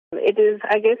It is,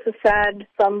 I guess, a sad,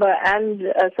 somber, and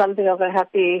something of a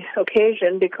happy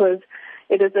occasion because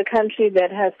it is a country that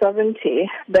has sovereignty,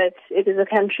 but it is a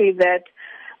country that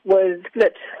was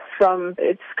split from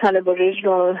its kind of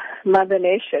original mother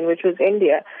nation, which was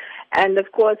India. And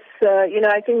of course,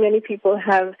 I think many people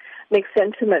have mixed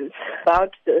sentiments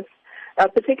about this,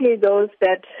 particularly those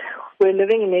that were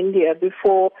living in India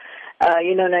before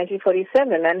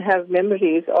 1947 and have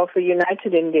memories of a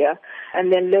united India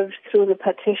and then lived through the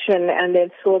partition and then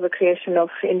saw the creation of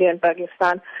India and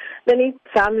Pakistan. Many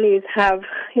families have,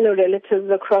 relatives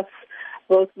across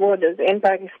both borders in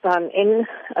Pakistan, in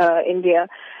India,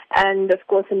 and of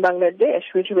course in Bangladesh,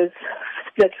 which was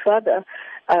split further,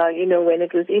 when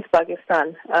it was East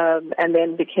Pakistan and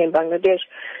then became Bangladesh.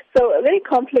 So a very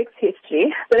complex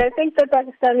history, but I think that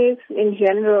Pakistanis in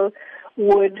general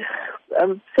would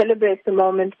celebrate the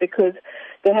moment because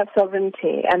they have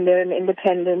sovereignty and they're an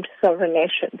independent sovereign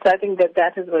nation. So I think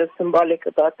that is what is symbolic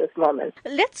about this moment.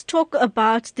 Let's talk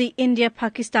about the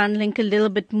India-Pakistan link a little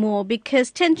bit more because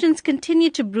tensions continue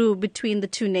to brew between the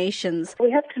two nations.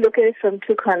 We have to look at it from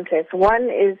two contexts. One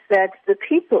is that the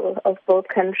people of both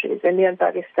countries, India and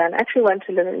Pakistan, actually want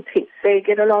to live in peace. They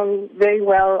get along very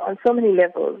well on so many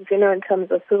levels, in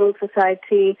terms of civil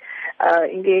society,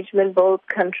 engagement. Both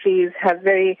countries have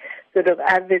very sort of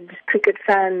avid cricket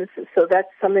fans, so that's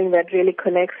something that really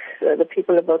connects the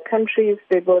people of both countries.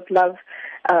 They both love,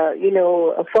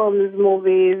 films,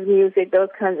 movies, music, those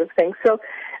kinds of things. So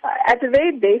at the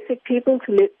very basic people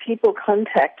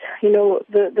contact,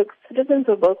 the citizens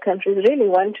of both countries really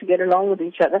want to get along with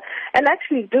each other and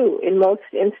actually do in most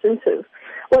instances.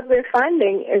 What we're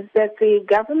finding is that the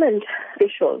government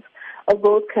officials of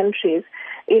both countries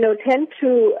tend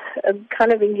to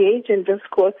kind of engage in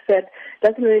discourse that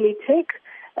doesn't really take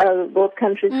both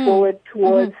countries forward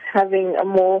towards having a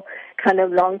more kind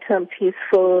of long-term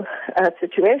peaceful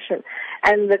situation.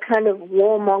 And the kind of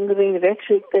warmongering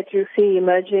rhetoric that you see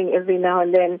emerging every now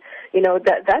and then,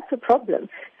 that's a problem.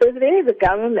 So it's really the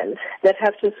government that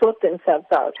have to sort themselves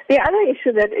out. The other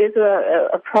issue that is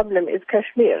a problem is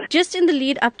Kashmir. Just in the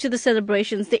lead up to the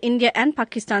celebrations, the India and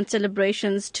Pakistan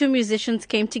celebrations, two musicians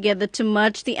came together to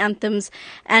merge the anthems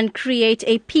and create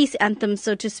a peace anthem,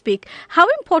 so to speak. How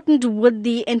important would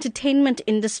the entertainment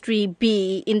industry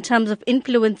be in terms of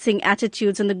influencing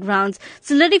attitudes on the grounds,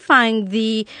 solidifying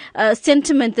the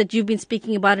sentiment that you've been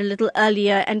speaking about a little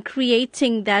earlier and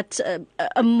creating that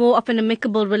a more of an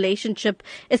amicable relationship,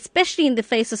 especially in the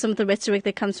face of some of the rhetoric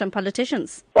that comes from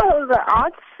politicians? Well, the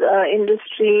arts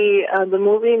industry, the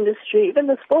movie industry, even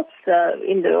the sports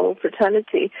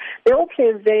fraternity, they all play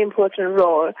a very important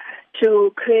role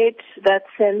to create that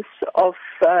sense of,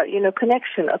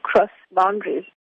 connection across boundaries.